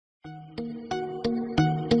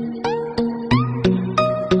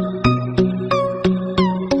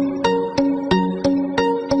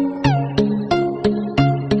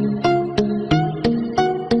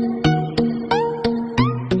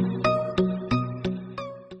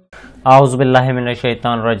आउज़ बिल्लाहि मिनश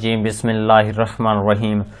शैतानिर रजीम बिस्मिल्लाहिर रहमानिर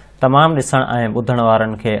रहीम। तमाम ॾिसण ऐं ॿुधण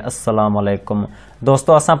वारनि खे अस्सलाम वालेकुम।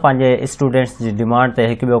 दोस्तों, असां पंहिंजे स्टूडेंट्स जी डिमांड ते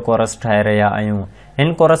हिकु ॿियो कोर्स ठाहे रहिया आहियूं।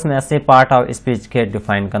 हिन कोर्स में असीं पार्ट ऑफ स्पीच खे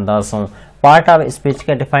डिफाइन कंदासूं। पार्ट ऑफ स्पीच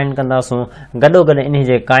खे डिफाइन कंदासूं, गॾोगॾु इन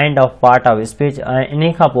जे kind of part of speech ऐं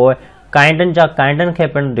इन खां पोइ काइंडनि जा काइंडनि खे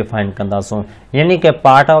पिणु डिफाइन कंदासूं। यानी कि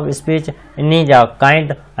पार्ट ऑफ स्पीच, इन जा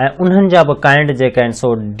काइंड ऐं उन्हनि जा बि काइंड जेके आहिनि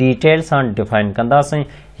सो डिटेल सां डिफाइन कंदासीं।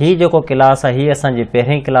 ही जेको क्लास आहे, ही असांजी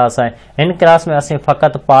पहिरीं क्लास आहे। हिन क्लास में असीं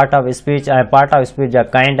फ़क़ति पार्ट ऑफ स्पीच ऐं पार्ट ऑफ स्पीच जा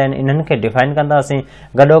काइंड आहिनि, इन्हनि खे डिफाइन कंदासीं।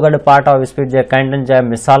 गॾोगॾु पार्ट ऑफ स्पीच जे काइंडनि जा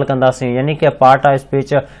मिसाल कंदासीं। यानी कि पार्ट ऑफ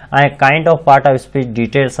स्पीच ऐं kind of part of speech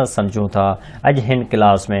detail सां सम्झूं था अॼु हिन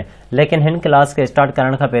क्लास में। लेकिन हिन क्लास खे स्टार्ट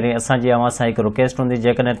करण खां पहिरीं असांजी अव्हां सां हिकु रिक्वेस्ट हूंदी,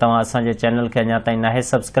 जेकॾहिं तव्हां असांजे चैनल खे अञा ताईं नाहे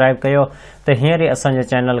सब्सक्राइब कयो त हींअर ई असांजे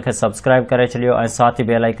चैनल खे सब्सक्राइब करे छॾियो ऐं साथ ई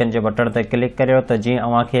बेल आइकन जे बटण ते क्लिक करियो त जीअं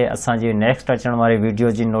अव्हांखे असांजी नेक्स्ट अचण वारी वीडियो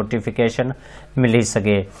जी नोटिफिकेशन मिली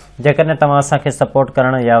सघे। जेकॾहिं तव्हां असांखे सपोर्ट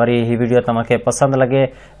करण या वरी हीअ वीडियो तव्हांखे पसंदि लॻे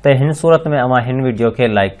त हिन सूरत में अव्हां हिन वीडियो खे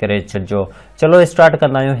लाइक करे छॾिजो। चलो स्टार्ट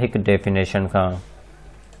कंदा आहियूं हिकु डेफिनेशन खां।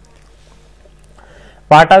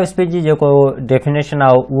 पार्ट ऑफ स्पीच जी जेको डेफिनेशन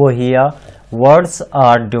आहे उहो ही आहे, words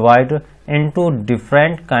R divide into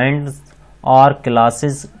different kinds और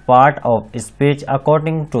classes part of speech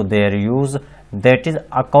according to their use, that is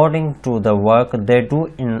according two the work they do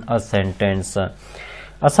in a sentence.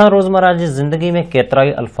 असां रोज़मर्रा जी ज़िंदगी में केतिरा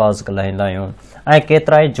ई अल्फाज़ ॻाल्हाईंदा आहियूं ऐं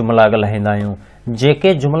केतिरा ई जुमिला ॻाल्हाईंदा आहियूं।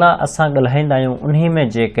 जेके जुमिला असां ॻाल्हाईंदा आहियूं उन्ही में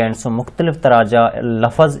जेके आहिनि सो मुख़्तलिफ़ तरह जा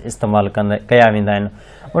लफ़्ज़ इस्तेमालु कया वेंदा आहिनि।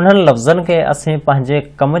 उन्हनि लफ़्ज़नि खे असीं पंहिंजे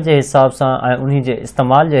कम जे हिसाब सां ऐं उन्ही जे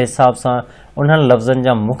इस्तेमाल जे हिसाब सां उन्हनि लफ़्ज़नि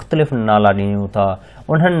जा मुख़्तलिफ़ नाला ॾियूं था।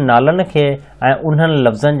 उन्हनि नालनि खे ऐं उन्हनि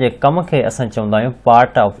लफ़्ज़नि जे कम खे असां चवंदा आहियूं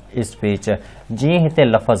पार्ट ऑफ स्पीच। जीअं हिते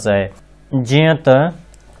लफ़्ज़ आहे, जीअं त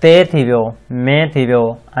ते थी वियो, में थी वियो,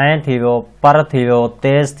 ऐं थी वियो, पर थी वियो,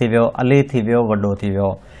 तेज़ थी वियो, अली थी वियो, वॾो थी वियो।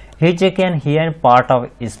 ही जेके आहिनि ही आहिनि पार्ट ऑफ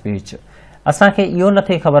स्पीच। असांखे इहो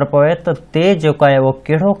नथी ख़बर पवे त ते जेको आहे उहो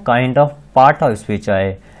कहिड़ो kind of part of speech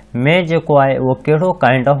आहे, में जेको आहे उहो कहिड़ो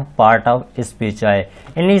kind of part of speech आहे।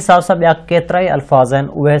 इन हिसाब सां ॿिया केतिरा ई अल्फाज़ आहिनि,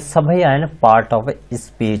 उहे सभई आहिनि पार्ट ऑफ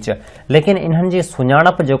स्पीच। लेकिन इन्हनि जी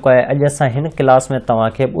सुञाणप जेको आहे अॼु असां हिन क्लास में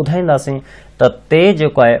तव्हांखे ॿुधाईंदासीं त ते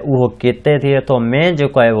जेको आहे उहो किथे थिए थो, में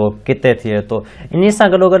जेको आहे उहो किथे थिए थो। इन सां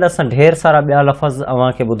गॾोगॾु असां ढेर सारा ॿिया लफ़्ज़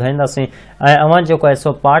अव्हांखे ॿुधाईंदासीं ऐं अव्हां जेको आहे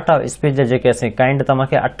सो पार्ट ऑफ स्पीच जा जेके असीं काइंड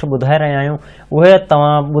तव्हांखे 8 ॿुधाए रहिया आहियूं उहे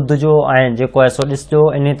तव्हां ॿुधिजो ऐं जेको आहे सो ॾिसिजो,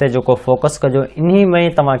 इन ते जेको फोकस कजो। इन में ई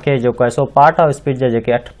तव्हांखे जेको आहे सो पार्ट ऑफ स्पीच जा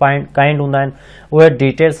जेके 8 काइंड हूंदा आहिनि उहे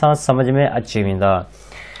डिटेल सां सम्झ में अची वेंदा।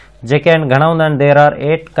 जेके आहिनि घणा हूंदा आहिनि, there R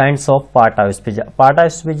 8 kinds of part of speech. Part of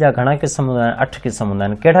speech जा घणा क़िस्म हूंदा आहिनि, 8 क़िस्म हूंदा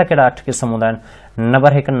आहिनि। कहिड़ा कहिड़ा 8 क़िस्म हूंदा आहिनि?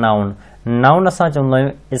 Number 1 noun. नाउन असां चवंदा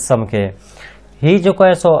आहियूं इसम खे। ही जेको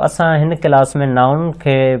आहे सो असां हिन क्लास में नाउन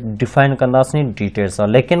खे डिफाइन कंदासीं डिटेल सां,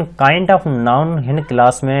 लेकिन काइंड ऑफ नाउन हिन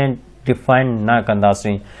क्लास में डिफाइन न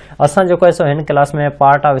कंदासीं। असां जेको आहे सो हिन क्लास में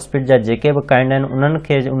पार्ट ऑफ स्पीच जा जेके बि काइंड आहिनि उन्हनि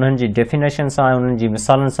खे उन्हनि जी डेफिनेशन सां ऐं उन्हनि जी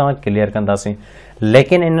मिसालनि सां क्लियर कंदासीं।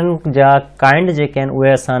 लेकिन इन्हनि जा काइंड जेके आहिनि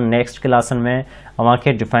उहे असां नेक्स्ट क्लासनि में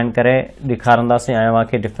अव्हांखे डिफाइन करे ॾेखारींदासीं ऐं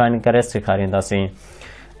अव्हांखे डिफाइन करे सेखारींदासीं।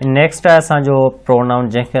 नेक्स्ट आहे असांजो प्रोनाउन,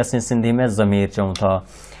 जंहिंखे असीं सिंधी में ज़मीर चऊं था।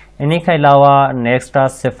 इन खां अलावा नेक्स्ट आहे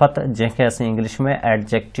सिफ़त, जंहिंखे असीं इंग्लिश में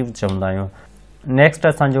एडजेक्टिव चवंदा आहियूं। नेक्स्ट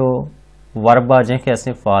असांजो वर्ब आहे, जंहिंखे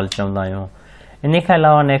असीं फ़ाल चवंदा आहियूं। इन खां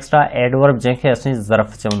अलावा नेक्स्ट आहे एडवर्ब, जंहिंखे असीं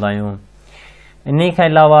ज़र्फ़ चवंदा आहियूं। इन खां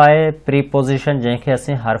अलावा आहे प्रीपोजिशन, जंहिंखे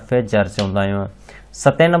असीं हर्फ़ जर चवंदा आहियूं।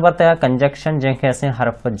 7 नंबर ते आहे कंजक्शन, जंहिंखे असीं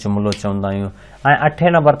हर्फ़ जुमिलो चवंदा आहियूं। ऐं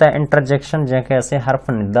 8 नंबर ते इंटरजेक्शन, जंहिंखे असीं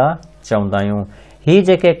हर्फ़ निदा चवंदा आहियूं। ही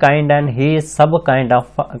जेके काइंड आहिनि ही सभु काइंड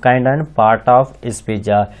आहिनि पार्ट ऑफ स्पीच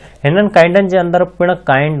जा। हिननि काइंडनि जे अंदरि पिणु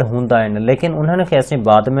काइंड हूंदा आहिनि, लेकिन उन्हनि खे असीं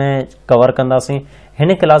बाद में कवर कंदासीं।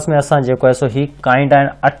 हिन क्लास में असां जेको आहे सो ही काइंड आहिनि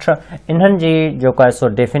 8, इन्हनि जी जेको आहे सो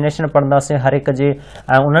डेफिनेशन पढ़ंदासीं हर हिक जी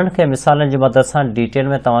ऐं उन्हनि खे मिसालनि जी मदद सां डिटेल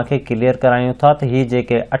में तव्हांखे क्लियर करायूं था त ही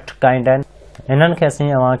जेके 8 काइंड आहिनि हिननि खे असीं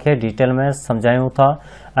अव्हांखे डिटेल में सम्झायूं था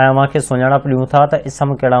ऐं अव्हांखे सुञाणप ॾियूं था त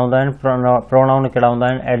इसम कहिड़ा हूंदा आहिनि, प्रोनाउन कहिड़ा हूंदा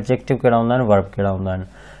आहिनि, एडजेक्टिव कहिड़ा हूंदा आहिनि, वर्ब कहिड़ा हूंदा आहिनि।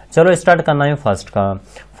 चलो स्टार्ट कंदा आहियूं फर्स्ट खां।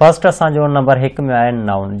 फर्स्ट असांजो नंबर 1 में आहे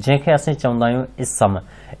नाउन, जंहिंखे असीं चवंदा आहियूं इसम।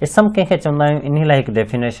 इसम कंहिंखे चवंदा आहियूं, इन लाइ हिकु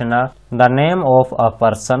डेफिनेशन आहे, the name of a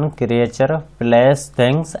person, creature, place,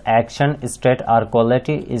 things, action, state R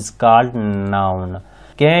quality is called noun.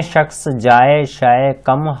 कंहिं शख़्स, जाइ, शइ,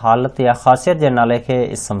 कम, हालत या ख़ासियत जे नाले खे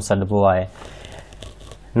इसम सॾिबो आहे।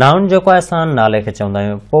 नाउन जेको आहे असां नाले खे चवंदा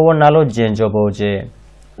आहियूं, पोइ उहो नालो जंहिंजो बि हुजे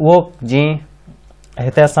उहो, जीअं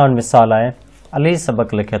हिते असां वटि मिसाल आहे, अली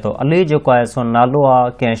सबक़ लिखे थो। अली जेको आहे सो नालो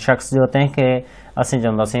आहे कंहिं शख़्स जो, तंहिंखे असीं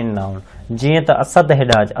चवंदासीं नाउन। जीअं त असद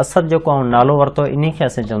हिडाज, असद जेको नालो वरितो इन खे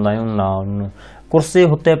असीं चवंदा आहियूं नाउन। कुर्सी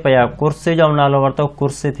हुते पिया, कुर्सी जो नालो वरितो,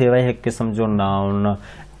 कुर्सी थी वई हिकु क़िस्म जो नाउन।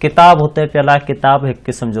 किताब हुते पियल आहे, किताब हिकु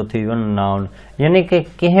क़िस्म जो थी वियो नाउन। यानी कि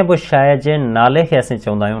कंहिं बि शइ जे नाले खे असीं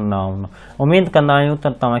चवंदा आहियूं नाउन। उमेद कंदा आहियूं त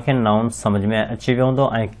तव्हांखे नाउन सम्झ में अची वियो हूंदो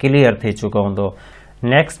ऐं क्लियर थी चुको हूंदो।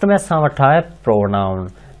 नेक्स्ट में असां वटि आहे प्रोनाउन।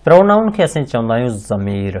 प्रोनाउन खे असीं चवंदा आहियूं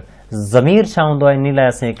ज़मीर। ज़मीर छा हूंदो आहे, इन लाइ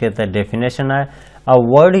असीं हिकु हिते डेफिनेशन आहे, a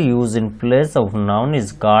word use in place of noun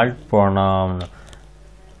is called pronoun.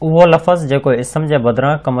 उहो लफ़्ज़ जेको इसम जे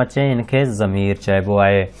बदिरां कमु अचे इनखे ज़मीर चइबो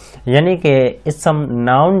आहे। यानी कि इसम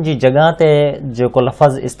नाउन जी जॻह ते जेको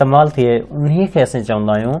लफ़्ज़ इस्तेमालु थिए उन्ही खे असीं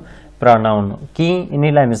चवंदा आहियूं प्रोनाउन। की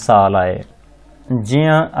इन लाइ मिसाल आहे,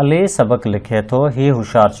 जीअं अली सबक़ लिखे थो, हीउ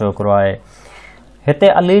होशियारु छोकिरो आहे। हिते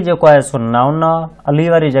अली जेको आहे सो नाउन आहे, अली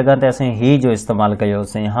वारी जॻह ते असीं ही जो इस्तेमालु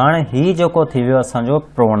कयोसीं। हाणे ही जेको थी वियो असांजो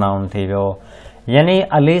प्रोनाउन थी वियो। यानी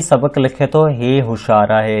अली सबक़ लिखे थो, ही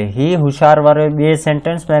होशियारु आहे। ही होशियारु वारे ॿिए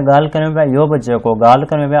सेंटेंस में ॻाल्हि करियूं पिया, इहो बि जेको ॻाल्हि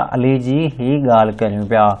करियूं पिया अली जी ही ॻाल्हि करियूं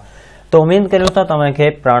पिया। त उमेद करियूं था तव्हांखे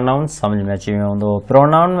प्रोनाउन सम्झ में अची वियो हूंदो।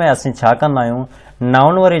 प्रोनाउन में असीं छा कंदा आहियूं,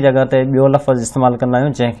 नाउन वारी जॻह ते ॿियो लफ़्ज़ इस्तेमालु कंदा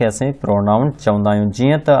आहियूं जंहिंखे असीं प्रोनाउन चवंदा आहियूं।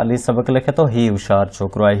 जीअं त अली सबक़ लिखे थो, ही होशियारु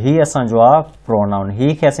छोकिरो आहे, ही असांजो आहे प्रोनाउन।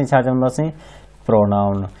 ही खे असीं छा चवंदासीं,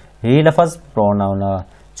 प्रोनाउन। ही लफ़्ज़ प्रोनाउन आहे।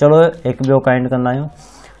 चलो हिकु ॿियो काइंड कंदा आहियूं।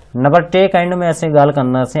 नंबर 3 काइंड में असीं ॻाल्हि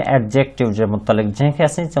कंदासीं एडजेक्टिव जे मुतलिक़, जंहिंखे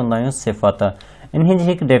असीं चवंदा आहियूं सिफ़त। इन जी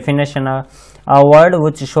हिकु डेफिनेशन आहे, a word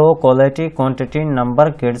which show quality, quantity, number,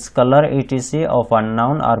 kids, colour etc of a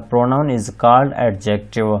noun और प्रोनाउन इज़ कॉल्ड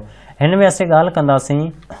एडजेक्टिव। हिन में असीं ॻाल्हि कंदासीं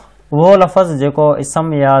उहो लफ़्ज़ जेको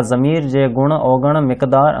इसम या ज़मीर जे गुण, औगण,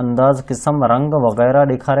 मिक़दार, अंदाज़, क़िस्म, रंग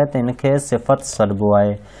वग़ैरह ॾेखारे त इनखे सिफ़त सॾिबो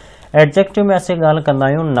आहे। एडजेक्टिव में असीं ॻाल्हि कंदा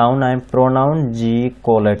आहियूं नाउन ऐं प्रोनाउन जी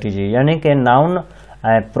क्वालिटी जी। यानी कि नाउन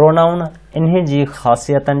ऐं प्रोनाउन इन्ही जी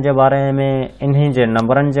ख़ासियतनि जे बारे में, इन्ही जे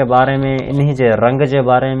नंबरनि जे बारे में, इन्ही जे रंग जे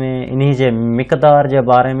बारे में, इन्ही जे मिक़दार जे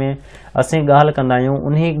बारे में असीं ॻाल्हि कंदा आहियूं।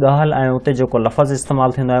 उन्ही ॻाल्हि ऐं उते जेको लफ़्ज़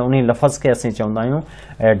इस्तेमालु थींदो आहे उन्ही लफ़्ज़ खे असीं चवंदा आहियूं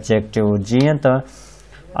एडजेक्टिव। जीअं त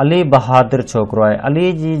अली बहादुर छोकिरो आहे,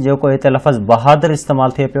 अली जी जेको हिते लफ़्ज़ बहादुर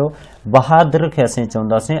इस्तेमालु थिए पियो, बहादुर खे असीं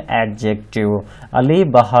चवंदासीं एडजेक्टिव। अली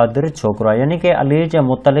बहादुर छोकिरो आहे, यानी कि अली जे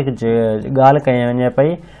मुतलिक़ ॻाल्हि कई वञे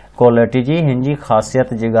पई क्वालिटी जी, हिन जी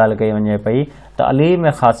ख़ासियत जी ॻाल्हि कई वञे पई त अली में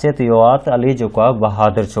ख़ासियत इहो आहे त अली जेको आहे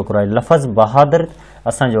बहादुर छोकिरो आहे। लफ़्ज़ बहादुर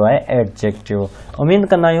असांजो आहे एडजेक्टिव। उमेद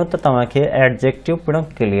कंदा आहियूं त तव्हांखे एडजेक्टिव पिणु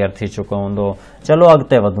क्लियर थी चुको हूंदो। चलो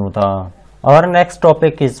अॻिते वधूं था। और नेक्स्ट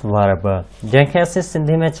टॉपिक इज़ वर्ब, जंहिंखे असीं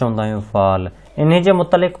सिंधी में चवंदा आहियूं फ़ाल। इन जे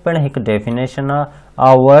मुतलिक़ पिणु हिकु डेफिनेशन आहे,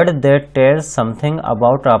 a word that tells something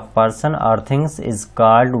about a person और थिंग्स इज़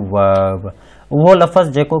कॉल्ड वर्ब। उहो लफ़्ज़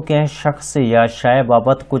जेको कंहिं शख़्स या शइ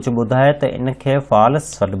बाबति कुझु ॿुधाए त इनखे फ़ाल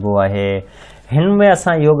सॾिबो आहे। हिन में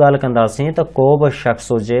असां इहो ॻाल्हि कंदासीं त को बि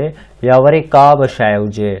शख़्स हुजे या वरी का बि शइ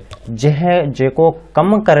हुजे, जेको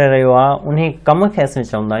कमु करे रहियो आहे उन्ही कम खे असीं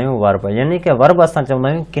चवंदा आहियूं वर्ब। यानी कि वर्ब असां चवंदा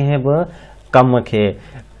आहियूं कंहिं बि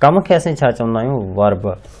कम खे असीं छा चवंदा आहियूं, वर्ब।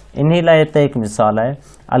 इन लाइ हिते हिकु मिसाल आहे,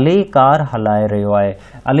 अली कार हलाए रहियो आहे।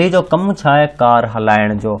 अली जो कमु छा आहे, कार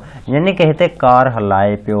हलाइण जो। यानी कि हिते कार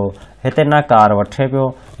हलाए पियो, हिते न कार वठे पियो,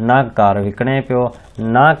 न कार विकिणे पियो,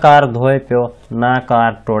 न कार धोए पियो, न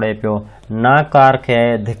कार टोड़े पियो, न कार खे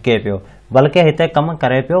धिके पियो, बल्कि हिते कमु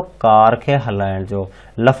करे पियो कार खे हलाइण जो।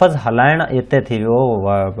 लफ़्ज़ हलाइण हिते थी वियो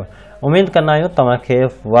वर्ब। उमेद कंदा आहियूं तव्हांखे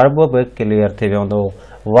वर्ब बि क्लियर थी वियो हूंदो।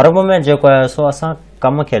 वर्ब में जेको आहे सो असां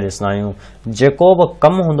कम खे ॾिसंदा आहियूं, जेको बि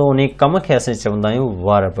कमु हूंदो उन कम खे असीं चवंदा आहियूं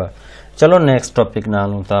वर्ब। चलो नेक्स्ट टॉपिक न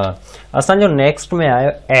हलूं था। असांजो नेक्स्ट में आयो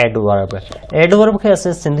एडवर्ब। एडवर्ब खे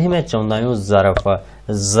असीं सिंधी में चवंदा आहियूं ज़रफ़।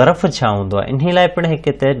 ज़रफ़ छा हूंदो आहे, इन लाइ पिणु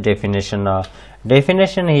हिकु हिते डेफिनेशन आहे।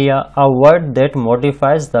 डेफिनेशन ही आहे, a word that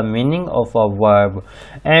modifies the meaning of a verb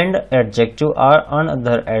and adjective और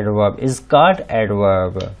another adverb is called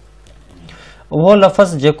adverb. उहो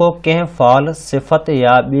लफ़्ज़ जेको कंहिं फ़ाल, सिफ़त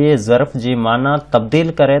या ॿिए ज़र्फ़ जी माना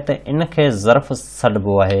तब्दील करे त इनखे ज़र्फ़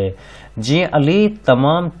सॾिबो आहे। जीअं अली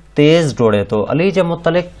तमामु तेज़ डोड़े थो, अली जे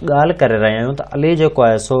मुतलिक़ ॻाल्हि करे रहिया आहियूं त अली जेको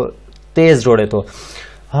आहे सो तेज़ डोड़े थो।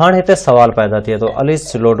 हाणे हिते सवाल पैदा थिए थो, अली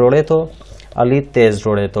स्लो डोड़े थो, अली तेज़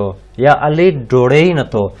डोड़े थो, या अली डोड़े ई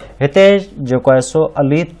नथो। हिते जेको आहे सो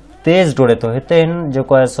अली तेज़ डोड़े थो। हिते हिन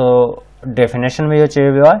जेको आहे सो डेफिनेशन में इहो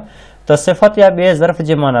चयो वियो आहे त सिफ़त या ॿिए ज़र्फ़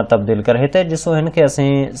जी माना तब्दील करे। हिते ॾिसो हिन खे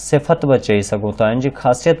असीं सिफ़त बि चई सघूं था, हिन जी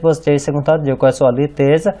ख़ासियत बि चई सघूं था, जेको आहे सो अली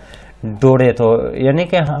तेज़ डोड़े थो। यानी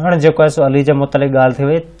कि हाणे जेको आहे सो अली जे मुतलिक़ ॻाल्हि थी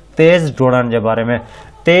वई तेज़ डोड़ण जे बारे में।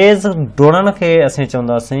 तेज़ डोड़ण खे असीं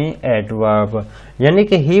चवंदासीं एडवर्ब। यानी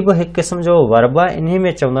कि ही बि हिकु क़िस्म जो वर्ब आहे, इन्ही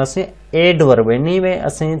में चवंदासीं एडवर्ब। इन्ही में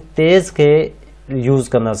असीं तेज़ खे यूज़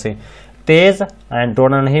कंदासीं। तेज़ ऐं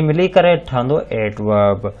डोड़ण ही मिली करे ठहंदो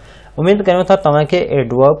एडवर्ब। उम्मीद करियूं था तव्हांखे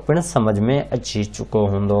एडवर्ब पिणु समझ में अची चुको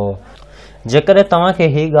हूंदो। जेकॾहिं तव्हांखे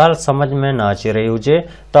ही ॻाल्हि समझ में न अची रही हुजे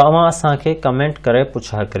त तव्हां असांखे कमेंट करे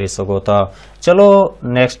पुछा करे सघो था। चलो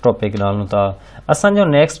नेक्स्ट टॉपिक ॻाल्हियूं था। असांजो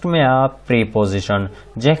नेक्स्ट में आहे प्रीपोजिशन,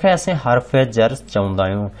 जंहिंखे असीं हर्फ़ जर चवंदा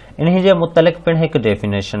आहियूं। इन जे मुतलिक़ पिणु हिकु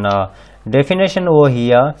डेफिनेशन आहे। डेफिनेशन उहो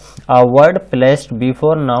ही आहे, a word placed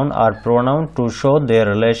before noun R pronoun two show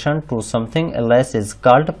their relation two something else is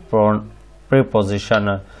called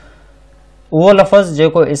preposition. उहो लफ़्ज़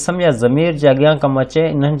जेको इसम या ज़मीर जे अॻियां कमु अचे,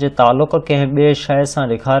 इन्हनि जे तालुक़ कंहिं ॿिए शइ सां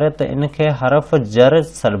ॾेखारे त इनखे हर्फ़ जर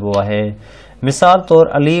सॾिबो आहे। मिसाल तौरु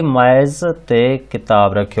अली माइज़ ते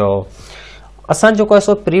किताब रखियो। असां जेको आहे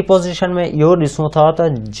सो प्रीपोजिशन में इहो ॾिसूं था त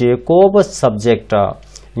जेको बि सब्जेक्ट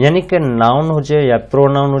आहे, यानी कि नाउन हुजे या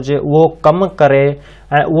प्रोनाउन हुजे, उहो कमु करे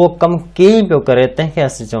ऐं उहो कमु कीअं पियो करे, तंहिंखे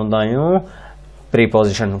असीं चवंदा आहियूं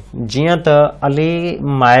प्रीपोजिशन। जीअं त अली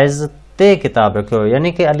माइज़ ते किताब रखियो,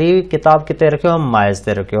 यानी कि अली किताब किथे रखियो, माइज़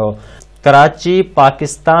ते रखियो। कराची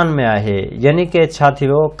पाकिस्तान में आहे, यानी कि छा थी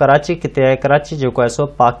वियो, कराची किथे आहे, कराची जेको आहे सो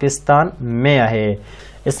पाकिस्तान में आहे।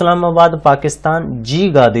 इस्लामाबाद पाकिस्तान जी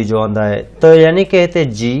गादी जो हूंदा आहे, त यानी कि हिते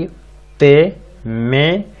जी ते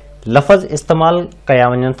में लफ़्ज़ इस्तेमालु कया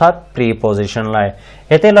वञनि था प्रीपोजिशन लाइ।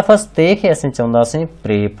 हिते लफ़्ज़ ते खे असीं चवंदासीं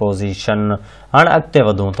प्रीपोजिशन। हाणे अॻिते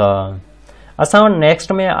वधूं था। असां वटि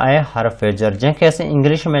नेक्स्ट में आहे हर्फ़ जर, जंहिंखे असीं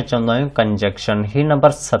इंग्लिश में चवंदा आहियूं कंजक्शन। ही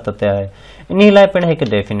नंबर 7 ते आहे। इन लाइ पिणु हिकु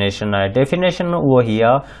डेफिनेशन आहे। डेफिनेशन उहो ही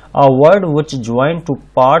आहे, a word which join two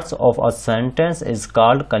parts of a sentence is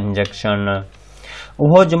called conjunction.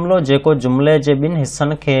 उहो जुमिलो जेको जुमिले जे ॿिनि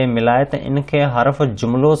हिसनि खे मिलाए त इनखे हर्फ़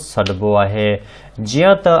जुमिलो सॾिबो आहे।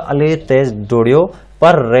 जीअं त अली तेज़ डोड़ियो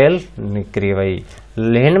पर रेल निकिरी वई।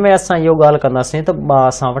 हिन में असां इहो ॻाल्हि कंदासीं त ॿ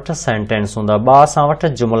असां वटि सेंटेंस हूंदा, ॿ असां वटि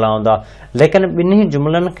जुमिला हूंदा, लेकिन ॿिन्ही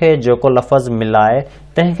जुमिलनि खे जेको लफ़्ज़ मिलाए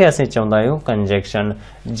तंहिंखे असीं चवंदा आहियूं कंजक्शन।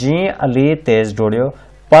 जीअं अली तेज़ डोड़ियो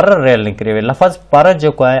पर रेल निकिरी वई। लफ़्ज़ पर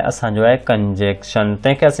जेको आहे असांजो आहे कंजक्शन,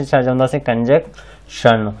 तंहिंखे असीं छा चवंदासीं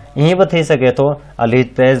कंजक्शन। ईअं बि थी सघे थो अली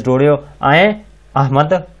तेज़ डोड़ियो ऐं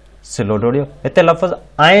अहमद सिलो डोड़ियो। हिते लफ़्ज़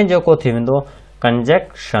ऐं जेको थी वेंदो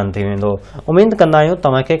कंजक्शन थी वेंदो। उम्मीद कंदा आहियूं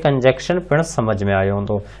तव्हांखे कंजक्शन पिणु समझ में आयो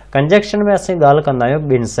हूंदो। कंजक्शन में असीं ॻाल्हि कंदा आहियूं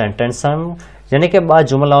ॿिनि सेंटेंसनि, यानी कि ॿ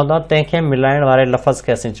जुमिला हूंदा, तंहिंखे मिलाइण वारे लफ़्ज़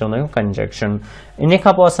खे असीं चवंदा आहियूं कंजक्शन। इन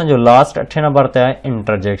खां पोइ असांजो लास्ट 8 नंबर ते आहे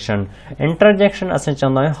इंटरजेक्शन। इंटरजेक्शन असीं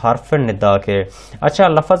चवंदा आहियूं हर्फ़ निदा खे। अच्छा,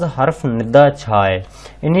 लफ़्ज़ हर्फ़ निदा छा आहे?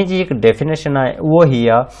 इन जी हिकु डेफिनेशन आहे, उहो ही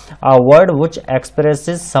आहे, a word which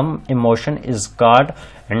expresses sum emotion is called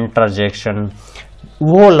interjection.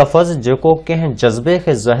 उहो लफ़्ज़ जेको कंहिं जज़्बे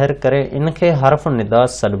खे ज़ाहिर करे, इनखे हर्फ़ निदा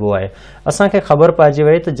सॾिबो आहे। असांखे ख़बर पइजी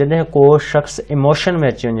वई त जॾहिं को शख़्स इमोशन में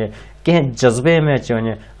अची वञे, कंहिं जज़्बे में अची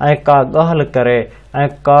वञे ऐं का ॻाल्हि करे ऐं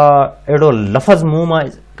का अहिड़ो लफ़्ज़ मुंहुं मां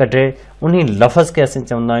कढे, उन लफ़्ज़ खे असीं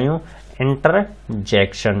चवंदा आहियूं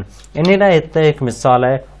इंटरजेक्शन। इन लाइ हिते हिकु मिसाल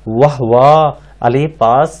आहे, वाह वाह अली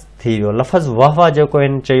पास थी वियो। लफ़्ज़ वाह वाह जेको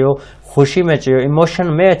हिन चयो, ख़ुशी में चयो, इमोशन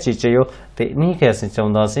में अची चयो, त इन खे असीं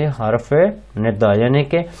चवंदासीं हर्फ़ निदा, यानी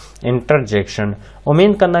कि इंटरजेक्शन।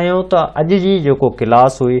 उम्मीद कंदा आहियूं त अॼु जी जेको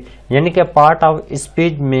क्लास हुई, यानी कि पार्ट ऑफ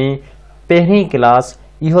स्पीच में पहिरीं क्लास,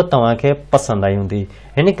 इहो तव्हांखे पसंदि आई हूंदी।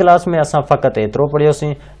 हिन क्लास में असां फ़क़ति एतिरो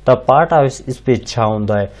पढ़ियोसीं त पार्ट ऑफ स्पीच छा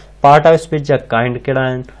हूंदो आहे, पार्ट ऑफ स्पीच जा काइंड कहिड़ा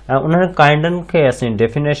आहिनि, ऐं उन्हनि काइंडनि खे असीं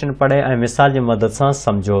डेफिनेशन पढ़े ऐं मिसाल जी मदद सां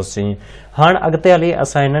सम्झोसीं। हाणे अॻिते हली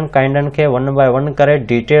असां हिननि काइंडनि खे 1 बाय 1 करे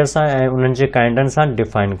डिटेल सां ऐं उन्हनि जे काइंडनि सां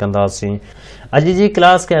डिफाइन कंदासीं। अॼु जी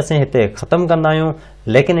क्लास खे असीं हिते ख़तमु कंदा आहियूं,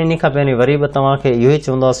 लेकिन इन खां पहिरीं वरी बि तव्हांखे इहो ई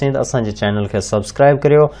चवंदासीं त असांजे चैनल खे सब्सक्राइब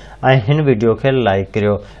करियो ऐं हिन वीडियो खे लाइक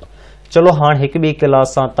करियो। चलो हाणे हिकु ॿी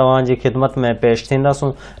क्लास सां तव्हांजी ख़िदमत में पेश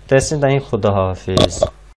थींदासूं। तेसिताईं ताईं ख़ुदा हाफ़िज़।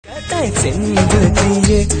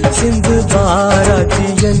 सिंध बारा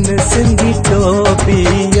जियन सिंधी टोपी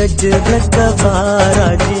अजरक बारा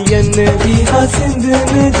जियन इहा सिंध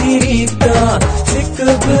नदी रीता सिक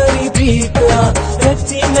भरी प्रीता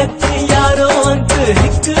रची नची यारो अंत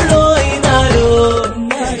हिकड़ो